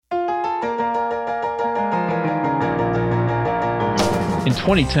In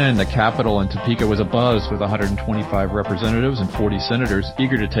 2010, the Capitol in Topeka was abuzz with 125 representatives and 40 senators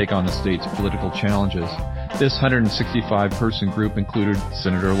eager to take on the state's political challenges. This 165-person group included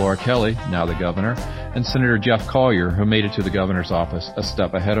Senator Laura Kelly, now the governor, and Senator Jeff Collier, who made it to the governor's office a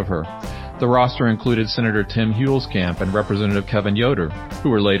step ahead of her. The roster included Senator Tim Huelskamp and Representative Kevin Yoder,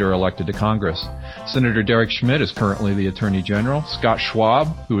 who were later elected to Congress. Senator Derek Schmidt is currently the Attorney General. Scott Schwab,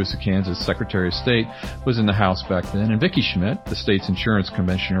 who is the Kansas Secretary of State, was in the House back then. And Vicki Schmidt, the state's insurance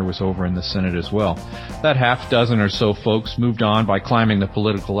commissioner, was over in the Senate as well. That half dozen or so folks moved on by climbing the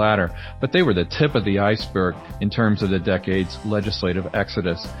political ladder, but they were the tip of the iceberg in terms of the decade's legislative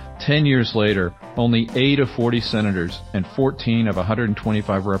exodus. 10 years later, only 8 of 40 senators and 14 of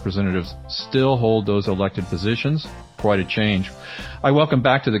 125 representatives still hold those elected positions. Quite a change. I welcome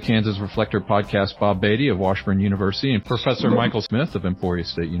back to the Kansas Reflector podcast Bob Beatty of Washburn University and Professor Michael Smith of Emporia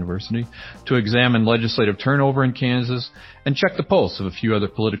State University to examine legislative turnover in Kansas and check the pulse of a few other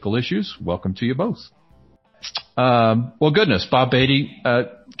political issues. Welcome to you both. Well, goodness, Bob Beatty,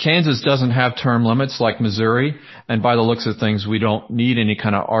 Kansas doesn't have term limits like Missouri, and by the looks of things, we don't need any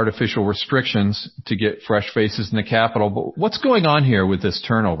kind of artificial restrictions to get fresh faces in the Capitol. But what's going on here with this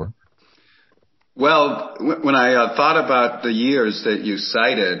turnover? Well, when I thought about the years that you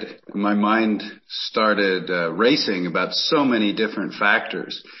cited, my mind started racing about so many different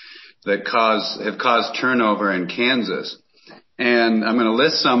factors that have caused turnover in Kansas. And I'm going to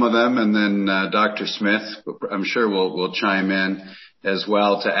list some of them, and then Dr. Smith, I'm sure will chime in as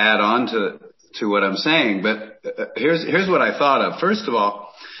well to add on to what I'm saying. But here's what I thought of. First of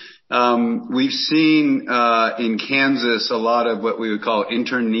all, we've seen in Kansas a lot of what we would call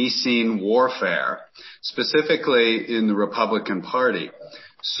internecine warfare, specifically in the Republican Party.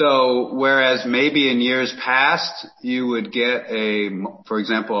 So whereas maybe in years past you would get for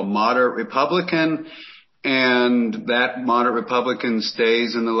example, a moderate Republican, and that moderate Republican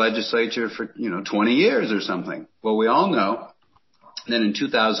stays in the legislature for 20 years or something. Well, we all know that in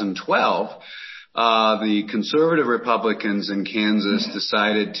 2012. The conservative Republicans in Kansas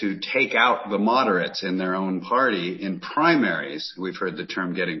decided to take out the moderates in their own party in primaries. We've heard the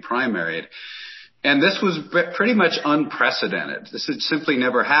term getting primaried. And this was pretty much unprecedented. This had simply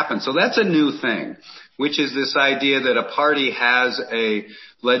never happened. So that's a new thing, which is this idea that a party has a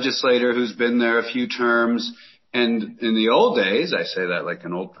legislator who's been there a few terms. And in the old days, I say that like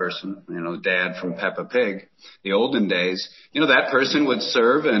an old person, Dad from Peppa Pig, the olden days, that person would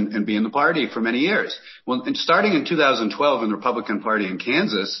serve and be in the party for many years. Well, and starting in 2012 in the Republican Party in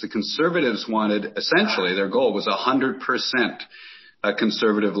Kansas, the conservatives wanted, essentially, their goal was 100%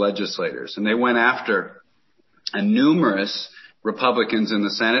 conservative legislators. And they went after numerous Republicans in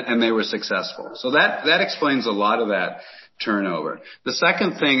the Senate, and they were successful. So that explains a lot of that turnover. The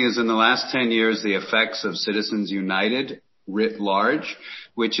second thing is in the last 10 years, the effects of Citizens United writ large,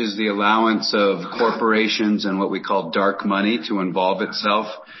 which is the allowance of corporations and what we call dark money to involve itself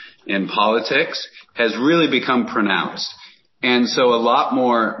in politics, has really become pronounced. And so a lot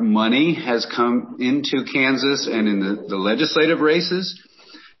more money has come into Kansas and in the legislative races.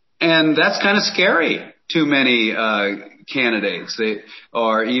 And that's kind of scary to many candidates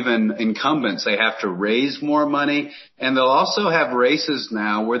or even incumbents. They have to raise more money, and they'll also have races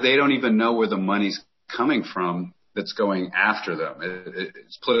now where they don't even know where the money's coming from that's going after them.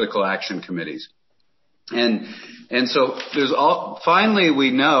 It's political action committees. And so finally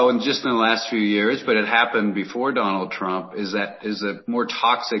we know, and just in the last few years, but it happened before Donald Trump, is a more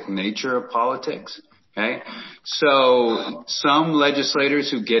toxic nature of politics. Okay. So some legislators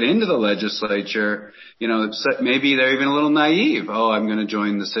who get into the legislature, maybe they're even a little naive. Oh, I'm going to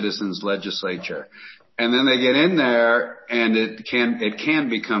join the citizens legislature. And then they get in there and it can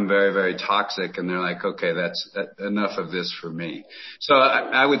become very, very toxic. And they're like, okay, that's enough of this for me. So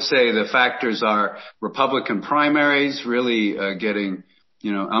I would say the factors are Republican primaries really getting,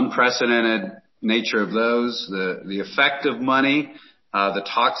 unprecedented nature of those, the effect of money, the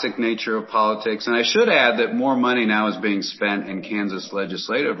toxic nature of politics. And I should add that more money now is being spent in Kansas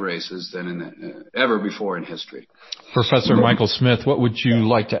legislative races than ever before in history. Professor Michael Smith, what would you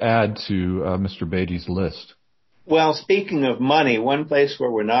like to add to Mr. Beatty's list? Well, speaking of money, one place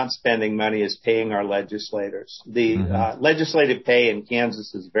where we're not spending money is paying our legislators. The legislative pay in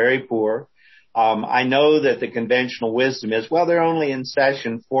Kansas is very poor. I know that the conventional wisdom is, well, they're only in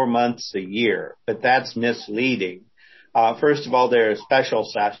session 4 months a year, but that's misleading. First of all, there are special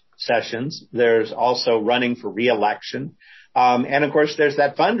sessions. There's also running for re-election. And of course, there's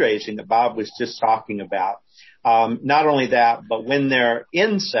that fundraising that Bob was just talking about. Not only that, but when they're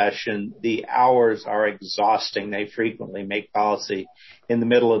in session, the hours are exhausting. They frequently make policy in the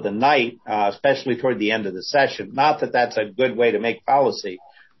middle of the night, especially toward the end of the session. Not that that's a good way to make policy,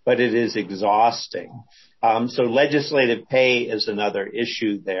 but it is exhausting. So legislative pay is another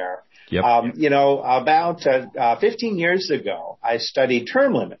issue there. Yep. About 15 years ago, I studied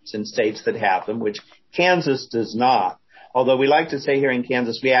term limits in states that have them, which Kansas does not. Although we like to say here in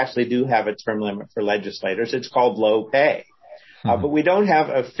Kansas, we actually do have a term limit for legislators. It's called low pay. But we don't have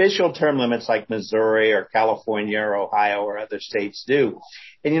official term limits like Missouri or California or Ohio or other states do.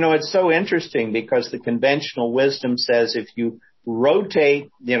 And, it's so interesting because the conventional wisdom says if you rotate,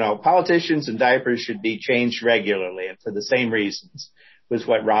 politicians and diapers should be changed regularly and for the same reasons, was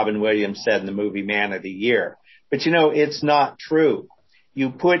what Robin Williams said in the movie Man of the Year. But, it's not true. You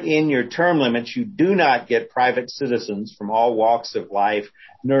put in your term limits, you do not get private citizens from all walks of life,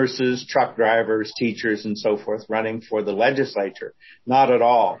 nurses, truck drivers, teachers, and so forth running for the legislature. Not at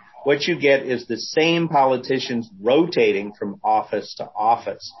all. What you get is the same politicians rotating from office to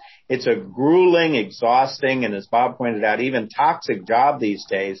office. It's a grueling, exhausting, and as Bob pointed out, even toxic job these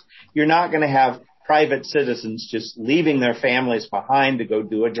days. You're not going to have private citizens just leaving their families behind to go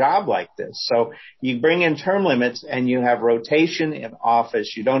do a job like this. So you bring in term limits and you have rotation in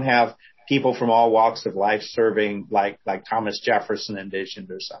office. You don't have people from all walks of life serving like Thomas Jefferson envisioned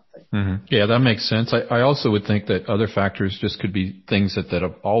or something. Mm-hmm. Yeah, that makes sense. I also would think that other factors just could be things that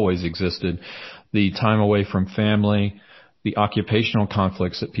have always existed. The time away from family, the occupational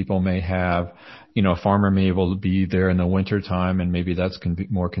conflicts that people may have. A farmer may be able to be there in the winter time, and maybe that's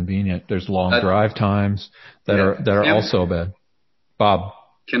more convenient. There's long drive times that are also bad. Bob,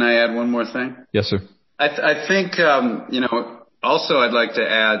 can I add one more thing? Yes, sir. I think also I'd like to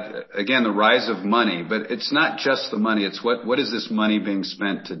add again the rise of money, but it's not just the money. It's what is this money being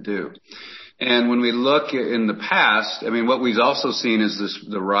spent to do? And when we look in the past, what we've also seen is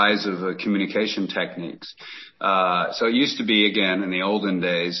the rise of communication techniques. So it used to be, again, in the olden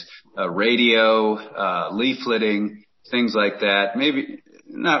days, radio, leafleting, things like that. Maybe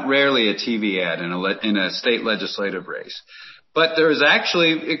not rarely a TV ad in a state legislative race. But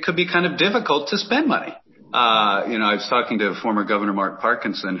it could be kind of difficult to spend money. I was talking to former Governor Mark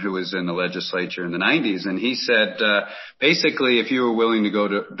Parkinson, who was in the legislature in the 90s, and he said, basically, if you were willing to go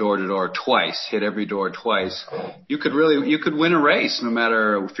door to door twice, hit every door twice, you could win a race, no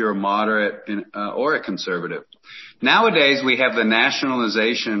matter if you're a moderate or a conservative. Nowadays, we have the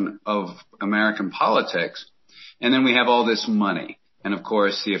nationalization of American politics, and then we have all this money. And of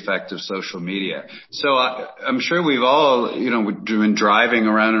course, the effect of social media. So I'm sure we've all, been driving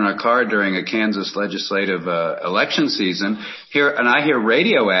around in our car during a Kansas legislative election season. I hear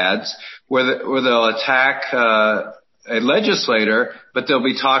radio ads where they'll attack a legislator, but they'll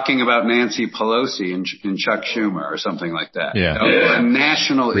be talking about Nancy Pelosi and Chuck Schumer or something like that. Yeah. Or a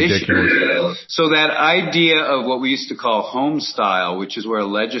national issue. So that idea of what we used to call home style, which is where a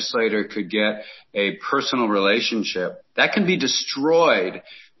legislator could get a personal relationship, that can be destroyed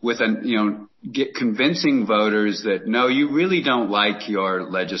with get convincing voters that no, you really don't like your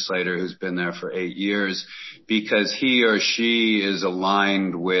legislator who's been there for 8 years because he or she is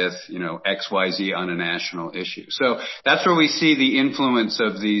aligned with, XYZ on a national issue. So that's where we see the influence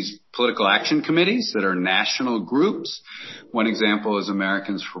of these political action committees that are national groups. One example is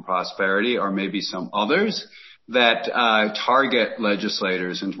Americans for Prosperity, or maybe some others that target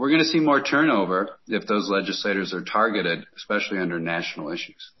legislators. And we're going to see more turnover if those legislators are targeted, especially under national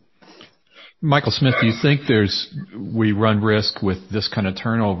issues. Michael Smith, do you think we run risk with this kind of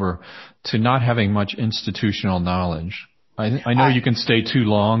turnover to not having much institutional knowledge? I know you can stay too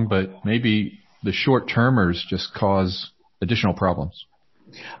long, but maybe the short-termers just cause additional problems.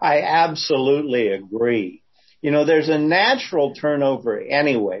 I absolutely agree. There's a natural turnover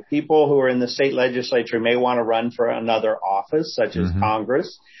anyway. People who are in the state legislature may want to run for another office, such as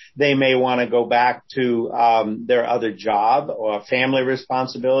Congress. They may want to go back to their other job or family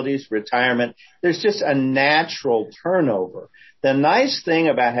responsibilities, retirement. There's just a natural turnover. The nice thing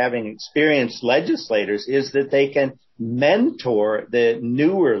about having experienced legislators is that they can mentor the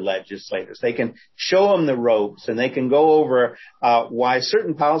newer legislators. They can show them the ropes, and they can go over why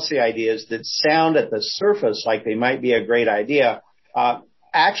certain policy ideas that sound at the surface like they might be a great idea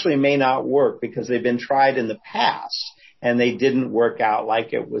actually may not work because they've been tried in the past and they didn't work out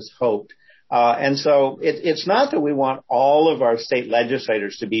like it was hoped. And so it's not that we want all of our state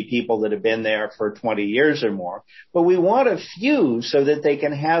legislators to be people that have been there for 20 years or more, but we want a few so that they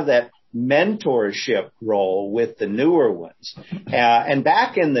can have that mentorship role with the newer ones. And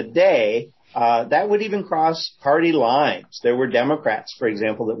back in the day, that would even cross party lines. There were Democrats, for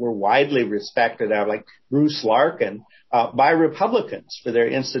example, that were widely respected, like Bruce Larkin, by Republicans for their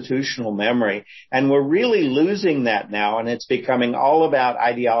institutional memory. And we're really losing that now, and it's becoming all about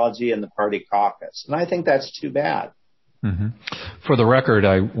ideology in the party caucus. And I think that's too bad. Mm-hmm. For the record,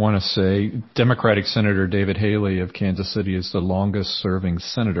 I want to say Democratic Senator David Haley of Kansas City is the longest-serving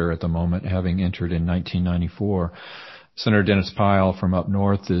senator at the moment, having entered in 1994. Senator Dennis Pyle from up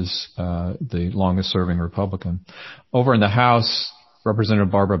north is the longest-serving Republican. Over in the House, Representative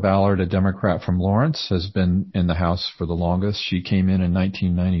Barbara Ballard, a Democrat from Lawrence, has been in the House for the longest. She came in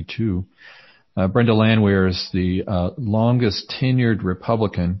 1992. Brenda Landwehr is the longest tenured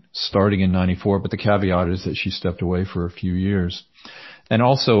Republican, starting in 94, but the caveat is that she stepped away for a few years. And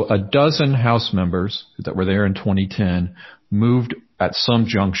also a dozen House members that were there in 2010 moved at some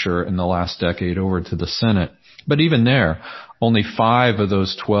juncture in the last decade over to the Senate. But even there, only 5 of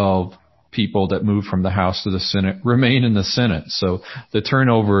those 12 people that moved from the House to the Senate remain in the Senate. So the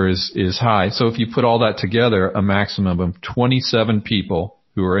turnover is high. So if you put all that together, a maximum of 27 people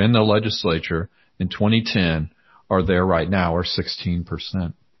who are in the legislature in 2010 are there right now, or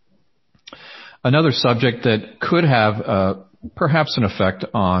 16%. Another subject that could have perhaps an effect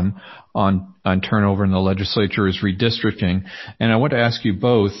on turnover in the legislature is redistricting. And I want to ask you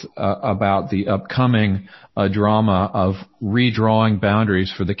both about the upcoming drama of redrawing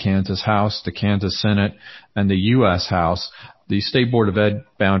boundaries for the Kansas House, the Kansas Senate, and the U.S. House. The State Board of Ed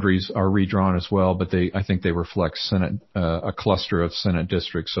boundaries are redrawn as well, but I think they reflect Senate, a cluster of Senate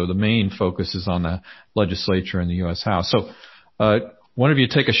districts. So the main focus is on the legislature and the U.S. House. So one of you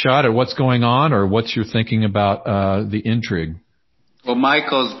take a shot at what's going on, or what's your thinking about the intrigue? Well,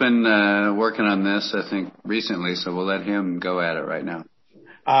 Michael's been working on this, I think, recently, so we'll let him go at it right now.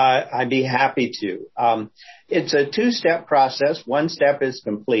 I'd be happy to. It's a 2-step process. One step is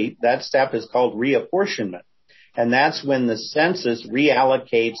complete. That step is called reapportionment. And that's when the census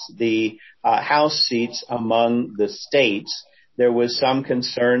reallocates the House seats among the states. There was some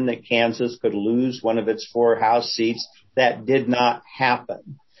concern that Kansas could lose one of its 4 House seats. That did not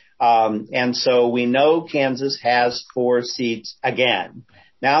happen. And so we know Kansas has 4 seats again.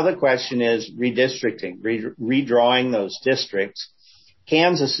 Now the question is redistricting, redrawing those districts.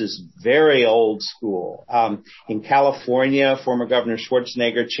 Kansas is very old school. In California, former Governor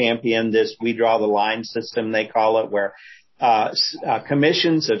Schwarzenegger championed this "we draw the line" system, they call it, where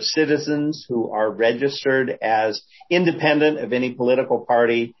commissions of citizens who are registered as independent of any political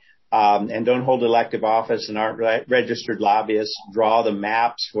party and don't hold elective office and aren't registered lobbyists draw the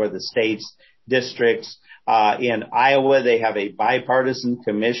maps for the state's districts. In Iowa, they have a bipartisan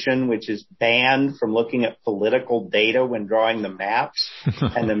commission, which is banned from looking at political data when drawing the maps.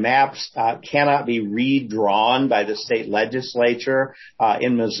 And the maps cannot be redrawn by the state legislature.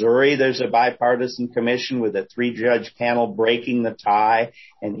 In Missouri, there's a bipartisan commission with a 3-judge panel breaking the tie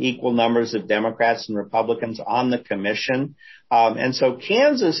and equal numbers of Democrats and Republicans on the commission. And so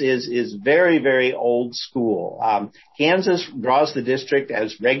Kansas is very, very old school. Kansas draws the district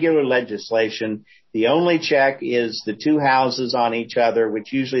as regular legislation. The only check is the 2 houses on each other,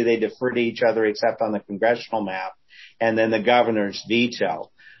 which usually they defer to each other except on the congressional map, and then the governor's veto.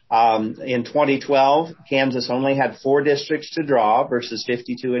 In 2012, Kansas only had 4 districts to draw versus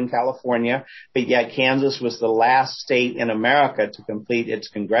 52 in California, but yet Kansas was the last state in America to complete its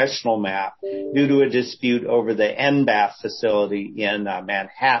congressional map due to a dispute over the NBAF facility in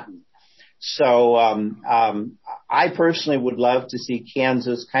Manhattan. So I personally would love to see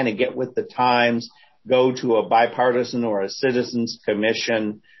Kansas kind of get with the times, go to a bipartisan or a citizens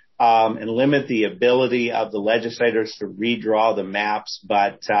commission, and limit the ability of the legislators to redraw the maps.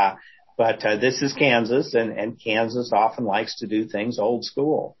 But this is Kansas, and Kansas often likes to do things old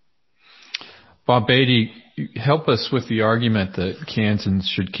school. Bob Beatty, help us with the argument that Kansans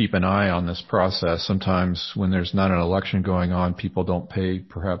should keep an eye on this process. Sometimes when there's not an election going on, people don't pay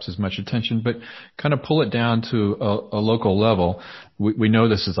perhaps as much attention, but kind of pull it down to a local level. We know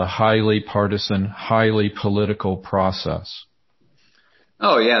this is a highly partisan, highly political process.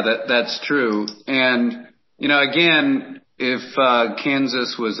 Oh, yeah, that's true. And, again, if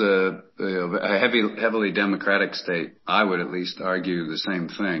Kansas was a heavily Democratic state, I would at least argue the same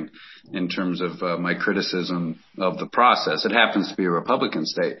thing in terms of my criticism of the process. It happens to be a Republican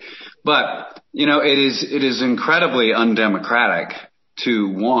state. But, it is incredibly undemocratic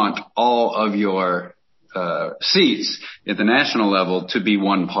to want all of your seats at the national level to be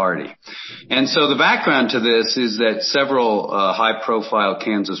one party. And so the background to this is that several high-profile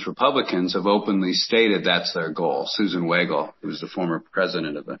Kansas Republicans have openly stated that's their goal. Susan Wagle, who's the former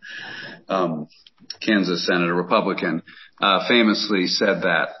president of the Kansas Senate, a Republican, famously said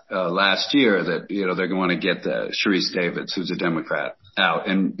that last year that they're going to get Sharice Davids, who's a Democrat, out,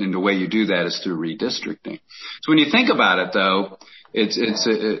 and the way you do that is through redistricting. So when you think about it, though, it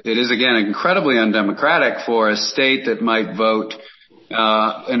is again incredibly undemocratic for a state that might vote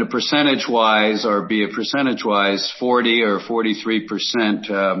in a percentage-wise 40 or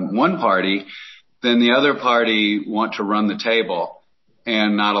 43% one party, then the other party want to run the table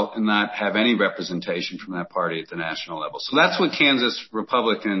and not have any representation from that party at the national level. So that's what Kansas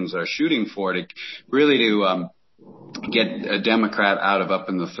Republicans are shooting for, to get a Democrat out of up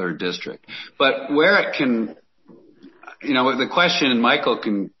in the 3rd district. But where it can, the question, and Michael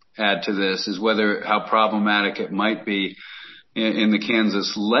can add to this, is how problematic it might be in the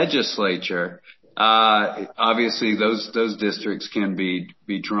Kansas legislature. Obviously those districts can be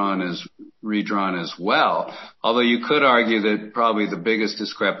redrawn as well. Although you could argue that probably the biggest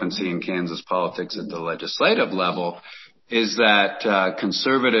discrepancy in Kansas politics at the legislative level is that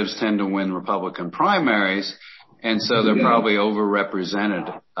conservatives tend to win Republican primaries, and so they're probably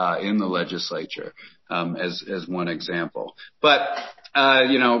overrepresented in the legislature, as one example. But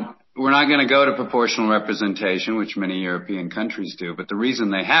we're not going to go to proportional representation, which many European countries do. But the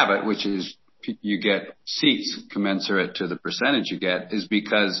reason they have it, which is you get seats commensurate to the percentage you get, is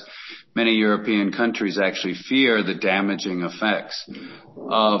because many European countries actually fear the damaging effects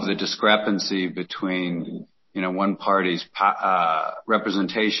of the discrepancy between one party's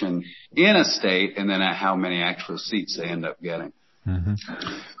representation in a state and then how many actual seats they end up getting. Mm-hmm.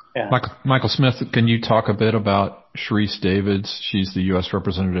 Yeah. Michael Smith, can you talk a bit about Sharice Davids? She's the U.S.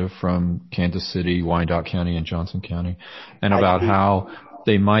 representative from Kansas City, Wyandotte County, and Johnson County, and about how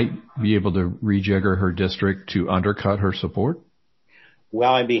they might be able to rejigger her district to undercut her support?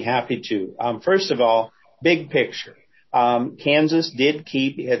 Well, I'd be happy to. First of all, big picture. Kansas did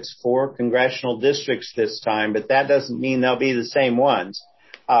keep its 4 congressional districts this time, but that doesn't mean they'll be the same ones.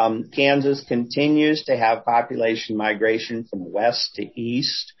 Kansas continues to have population migration from west to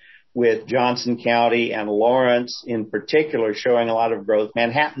east, with Johnson County and Lawrence in particular showing a lot of growth.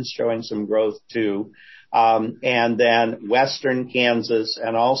 Manhattan's showing some growth too. And then western Kansas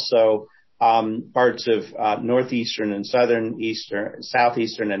and also parts of northeastern and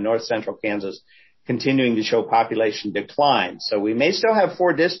southeastern and north central Kansas continuing to show population decline. So we may still have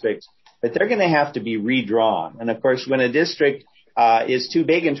 4 districts, but they're going to have to be redrawn. And of course, when a district is too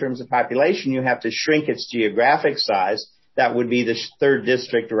big in terms of population, you have to shrink its geographic size. That would be the 3rd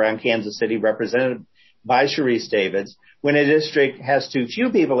district around Kansas City, represented by Sharice Davids. When a district has too few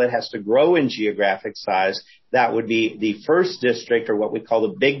people, it has to grow in geographic size. That would be the 1st district, or what we call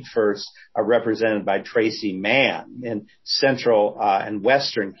the Big First, represented by Tracy Mann in central and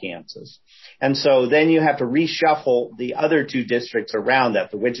western Kansas. And so then you have to reshuffle the other 2 districts around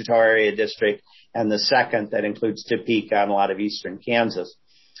that, the Wichita area district and the 2nd that includes Topeka and a lot of eastern Kansas.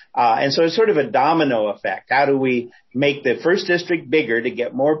 And so it's sort of a domino effect. How do we make the 1st district bigger to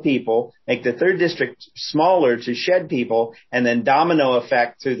get more people, make the 3rd district smaller to shed people, and then domino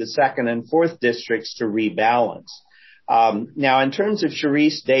effect through the 2nd and 4th districts to rebalance? Now, in terms of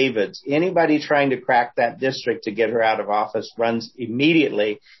Sharice Davids, anybody trying to crack that district to get her out of office runs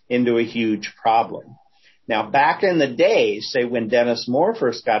immediately into a huge problem. Now, back in the day, say when Dennis Moore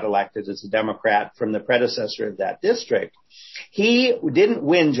first got elected as a Democrat from the predecessor of that district, he didn't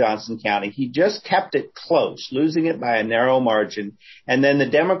win Johnson County. He just kept it close, losing it by a narrow margin. And then the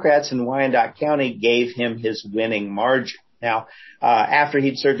Democrats in Wyandotte County gave him his winning margin. Now, after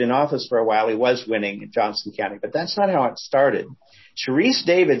he'd served in office for a while, he was winning in Johnson County, but that's not how it started. Sharice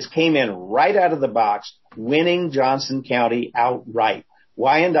Davids came in right out of the box, winning Johnson County outright.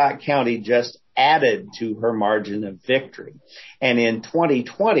 Wyandotte County just added to her margin of victory. And in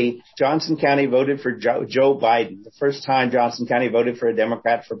 2020, Johnson County voted for Joe Biden, the first time Johnson County voted for a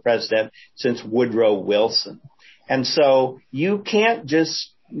Democrat for president since Woodrow Wilson. And so you can't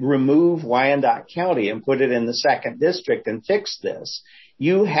just remove Wyandotte County and put it in the 2nd district and fix this.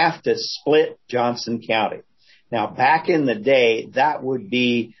 You have to split Johnson County. Now, back in the day, that would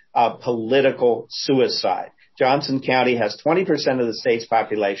be a political suicide. Johnson County has 20% of the state's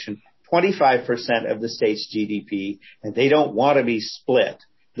population, 25% of the state's GDP, and they don't want to be split.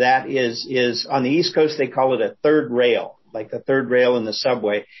 That is on the East Coast, they call it a 3rd rail, like the 3rd rail in the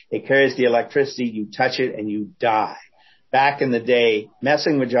subway. It carries the electricity, you touch it, and you die. Back in the day,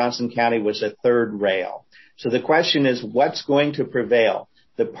 messing with Johnson County was a 3rd rail. So the question is, what's going to prevail?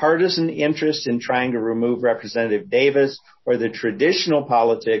 the partisan interest in trying to remove Representative Davis or the traditional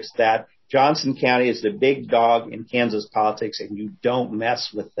politics that Johnson County is the big dog in Kansas politics and you don't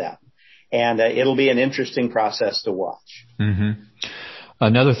mess with them. And it'll be an interesting process to watch. Mm-hmm.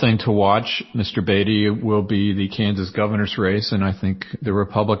 Another thing to watch, Mr. Beatty, will be the Kansas governor's race, and I think the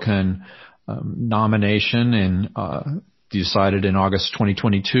Republican nomination decided in August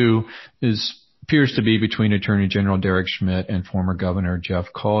 2022 appears to be between Attorney General Derek Schmidt and former Governor Jeff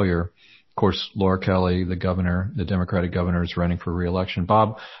Collier. Of course, Laura Kelly, the Democratic governor, is running for re-election.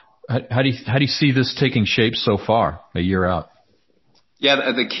 Bob, how do you see this taking shape so far, a year out? Yeah,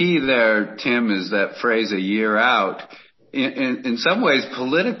 the key there, Tim, is that phrase, a year out. In some ways,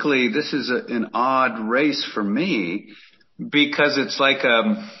 politically, this is an odd race for me because it's like,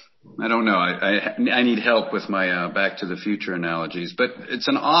 I don't know, I need help with my Back to the Future analogies, but it's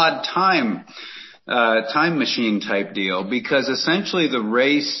an odd time machine type deal because essentially the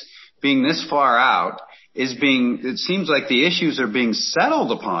race being this far out it seems like the issues are being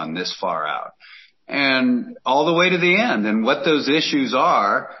settled upon this far out and all the way to the end. And what those issues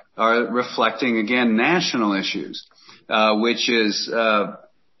are reflecting, again, national issues. Which is,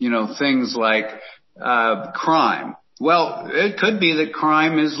 things like crime. Well, it could be that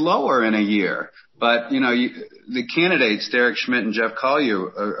crime is lower in a year, but, the candidates, Derek Schmidt and Jeff Collier,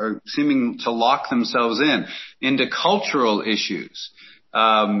 are seeming to lock themselves into cultural issues,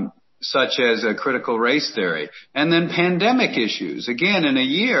 such as a critical race theory, and then pandemic issues. Again, in a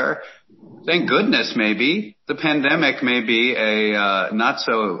year, thank goodness maybe, the pandemic may be not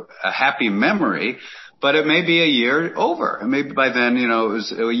so a happy memory, but it may be a year over. And maybe by then, it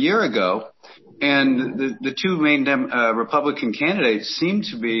was a year ago. And the two main Republican candidates seem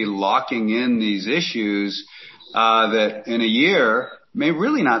to be locking in these issues that in a year may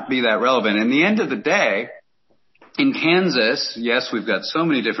really not be that relevant. In the end of the day, in Kansas, yes, we've got so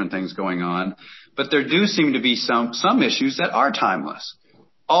many different things going on, but there do seem to be some issues that are timeless.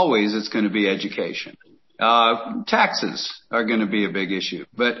 Always it's going to be education. Taxes are going to be a big issue.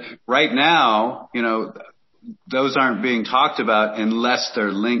 But right now, those aren't being talked about unless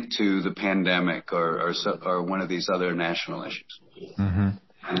they're linked to the pandemic or one of these other national issues.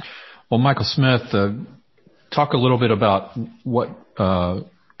 Mm-hmm. Well, Michael Smith, talk a little bit about what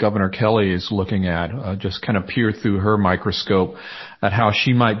Governor Kelly is looking at, just kind of peer through her microscope at how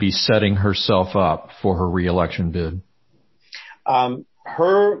she might be setting herself up for her reelection bid.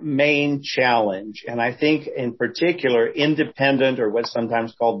 Her main challenge, and I think in particular independent or what's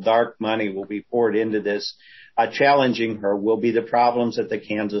sometimes called dark money will be poured into this, challenging her will be the problems at the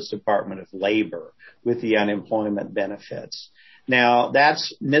Kansas Department of Labor with the unemployment benefits. Now,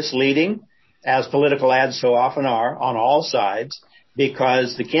 that's misleading, as political ads so often are, on all sides,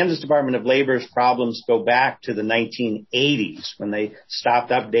 because the Kansas Department of Labor's problems go back to the 1980s when they stopped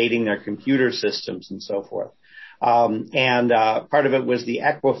updating their computer systems and so forth. Part of it was the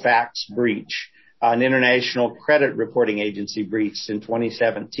Equifax breach, an international credit reporting agency breached in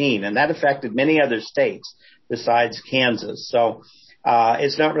 2017, and that affected many other states besides Kansas. So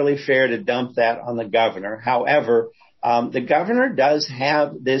it's not really fair to dump that on the governor. However, the governor does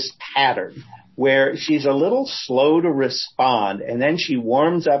have this pattern where she's a little slow to respond, and then she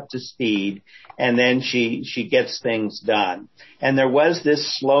warms up to speed, and then she gets things done. And there was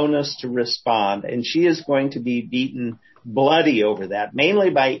this slowness to respond, and she is going to be beaten bloody over that,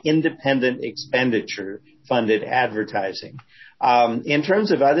 mainly by independent expenditure-funded advertising. In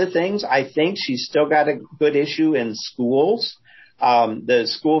terms of other things, I think she's still got a good issue in schools. The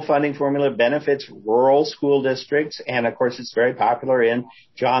school funding formula benefits rural school districts, and of course it's very popular in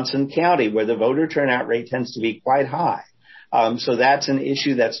Johnson County, where the voter turnout rate tends to be quite high. So that's an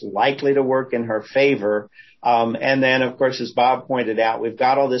issue that's likely to work in her favor. And then, of course, as Bob pointed out, we've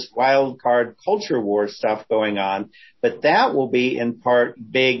got all this wild card culture war stuff going on, but that will be in part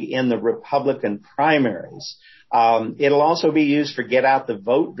big in the Republican primaries. It'll also be used for get out the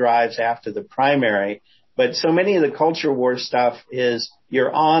vote drives after the primary. But so many of the culture war stuff is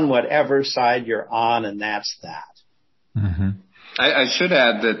you're on whatever side you're on, and that's that. Mm-hmm. I should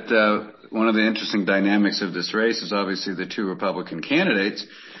add that one of the interesting dynamics of this race is obviously the two Republican candidates.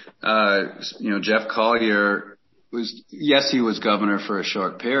 Jeff Collier he was governor for a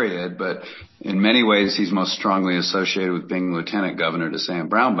short period, but in many ways he's most strongly associated with being lieutenant governor to Sam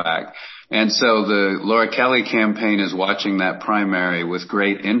Brownback. And so the Laura Kelly campaign is watching that primary with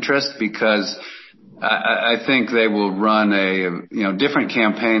great interest because I think they will run different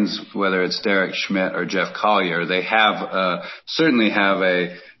campaigns, whether it's Derek Schmidt or Jeff Collier. They certainly have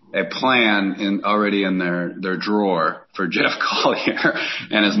a a plan already in their drawer for Jeff Collier.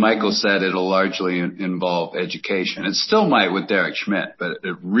 And as Michael said, it'll largely involve education. It still might with Derek Schmidt, but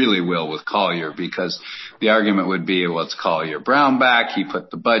it really will with Collier, because the argument would be, well, it's Collier Brown back. He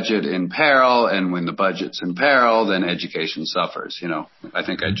put the budget in peril, and when the budget's in peril, then education suffers. You know, I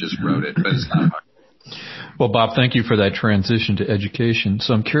think I just wrote it, but it's not hard. Well, Bob, thank you for that transition to education.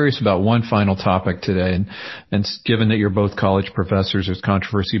 So I'm curious about one final topic today. And given that you're both college professors, there's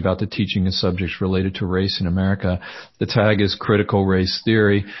controversy about the teaching of subjects related to race in America. The tag is critical race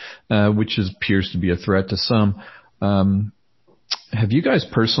theory, which appears to be a threat to some. Have you guys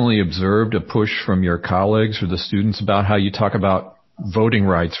personally observed a push from your colleagues or the students about how you talk about voting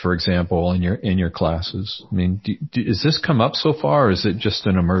rights, for example, in your classes? I mean, has this come up so far, or is it just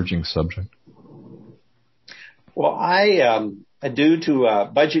an emerging subject? Well, due to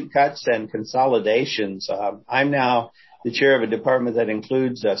budget cuts and consolidations, I'm now the chair of a department that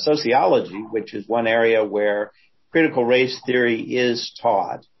includes sociology, which is one area where critical race theory is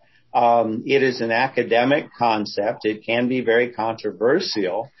taught. It is an academic concept. It can be very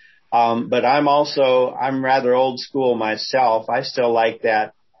controversial, but I'm rather old school myself. I still like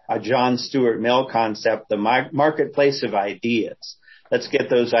that John Stuart Mill concept, the marketplace of ideas. Let's get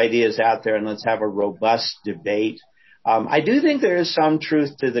those ideas out there and let's have a robust debate. I do think there is some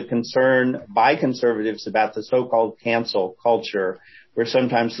truth to the concern by conservatives about the so-called cancel culture, where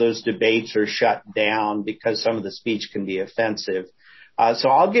sometimes those debates are shut down because some of the speech can be offensive. So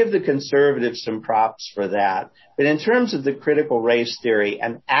I'll give the conservatives some props for that. But in terms of the critical race theory,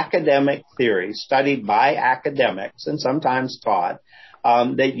 an academic theory studied by academics and sometimes taught,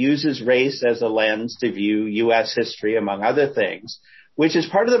 that uses race as a lens to view U.S. history, among other things, which is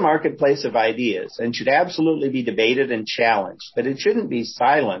part of the marketplace of ideas and should absolutely be debated and challenged, but it shouldn't be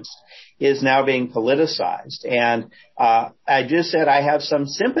silenced, is now being politicized. And I just said I have some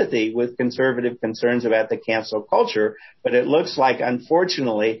sympathy with conservative concerns about the cancel culture, but it looks like,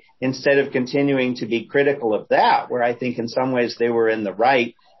 unfortunately, instead of continuing to be critical of that, where I think in some ways they were in the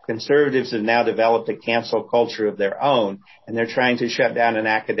right, conservatives have now developed a cancel culture of their own, and they're trying to shut down an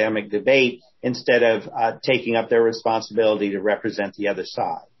academic debate instead of taking up their responsibility to represent the other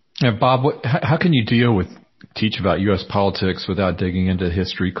side. Yeah, Bob, how can you teach about U.S. politics without digging into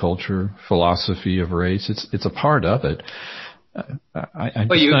history, culture, philosophy of race? It's a part of it.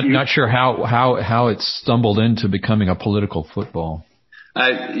 I'm not sure how it stumbled into becoming a political football.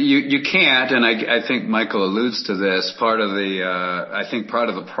 You can't, and I think Michael alludes to this. Part of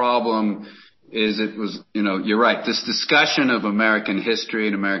the problem is you're right. This discussion of American history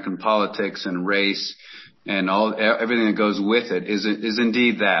and American politics and race and everything that goes with it is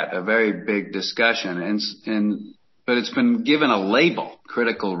indeed that, a very big discussion. But it's been given a label,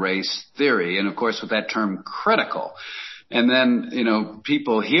 critical race theory, and of course with that term critical. And then,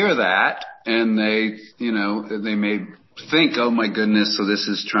 people hear that and they may think, oh my goodness, so this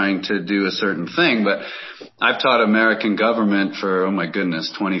is trying to do a certain thing. But I've taught American government for,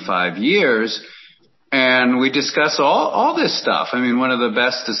 25 years, and we discuss all this stuff. I mean, one of the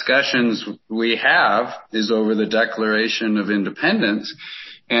best discussions we have is over the Declaration of Independence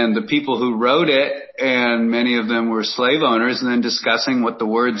and the people who wrote it, and many of them were slave owners, and then discussing what the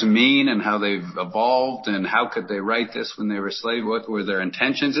words mean and how they've evolved and how could they write this when they were slaves, what were their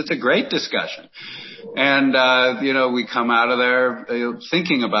intentions. It's a great discussion. And, we come out of there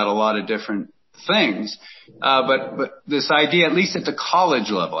thinking about a lot of different things. But this idea, at least at the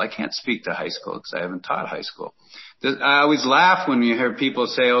college level, I can't speak to high school because I haven't taught high school. I always laugh when you hear people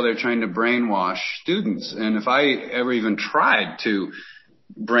say, oh, they're trying to brainwash students. And if I ever even tried to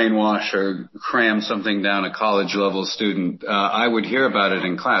brainwash or cram something down a college level student, I would hear about it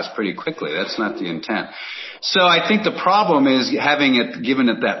in class pretty quickly. That's not the intent. So I think the problem is given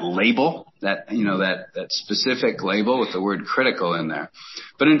it that label, that specific label with the word critical in there.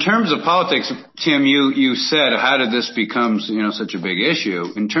 But in terms of politics, Tim, you said, how did this become, such a big issue?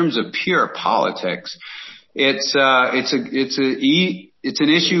 In terms of pure politics, it's an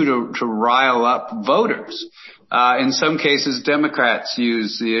issue to rile up voters. In some cases, Democrats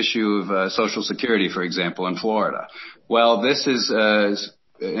use the issue of Social Security, for example, in Florida. Well, this is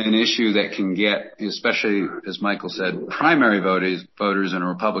an issue that can get, especially, as Michael said, primary voters in a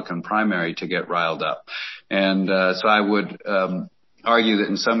Republican primary to get riled up. And so I would argue that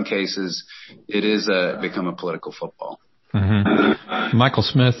in some cases it is become a political football. Mm-hmm. Michael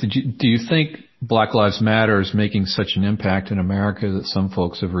Smith, do you think Black Lives Matter is making such an impact in America that some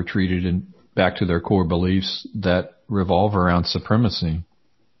folks have retreated back to their core beliefs that revolve around supremacy?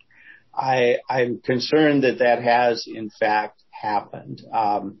 I'm concerned that has, in fact, happened.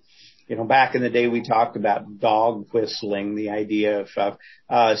 Back in the day, we talked about dog whistling, the idea of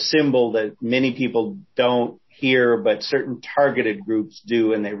a symbol that many people don't hear, but certain targeted groups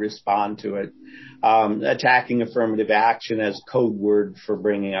do, and they respond to it. Attacking affirmative action as code word for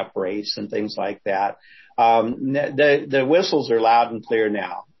bringing up race and things like that. The whistles are loud and clear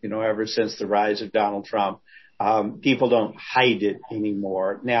now, ever since the rise of Donald Trump. People don't hide it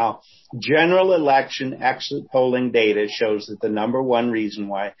anymore. Now, general election exit polling data shows that the number one reason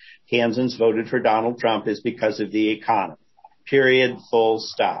why Kansans voted for Donald Trump is because of the economy. Period. Full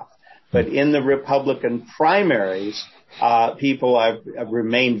stop. But in the Republican primaries, people have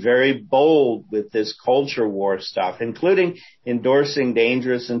remained very bold with this culture war stuff, including endorsing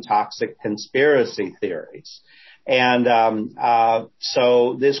dangerous and toxic conspiracy theories. And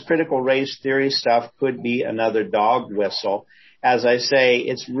so this critical race theory stuff could be another dog whistle. As I say,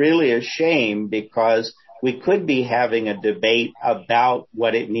 it's really a shame because we could be having a debate about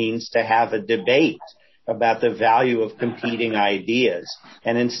what it means to have a debate about the value of competing ideas.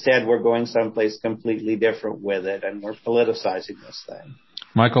 And instead, we're going someplace completely different with it, and we're politicizing this thing.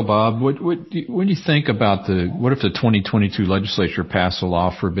 Michael, Bob, what do you think about what if the 2022 legislature passed a law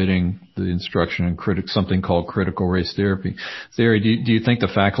forbidding the instruction in something called critical race theory? Do you think the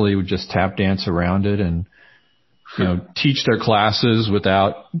faculty would just tap dance around it and, teach their classes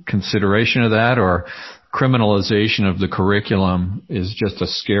without consideration of that, or criminalization of the curriculum is just a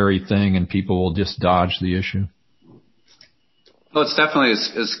scary thing and people will just dodge the issue? Well, it's definitely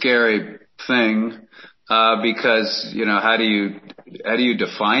a scary thing, because, how do you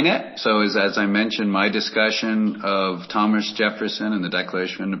define it? So as I mentioned, my discussion of Thomas Jefferson and the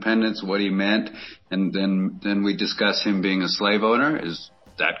Declaration of Independence, what he meant, and then we discuss him being a slave owner. Is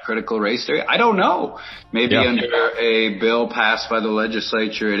that critical race theory? I don't know. Maybe under a bill passed by the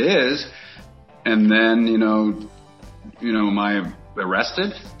legislature it is. And then, am I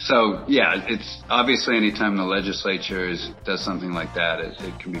arrested? So, yeah, it's obviously anytime the legislature does something like that,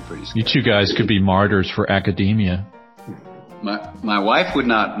 it can be pretty scary. You two guys could be martyrs for academia. My wife would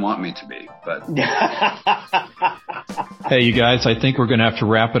not want me to be, but. Hey, you guys, I think we're going to have to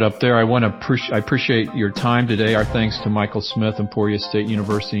wrap it up there. I appreciate your time today. Our thanks to Michael Smith, Emporia State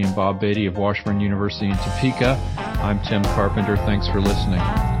University, and Bob Beatty of Washburn University in Topeka. I'm Tim Carpenter. Thanks for listening.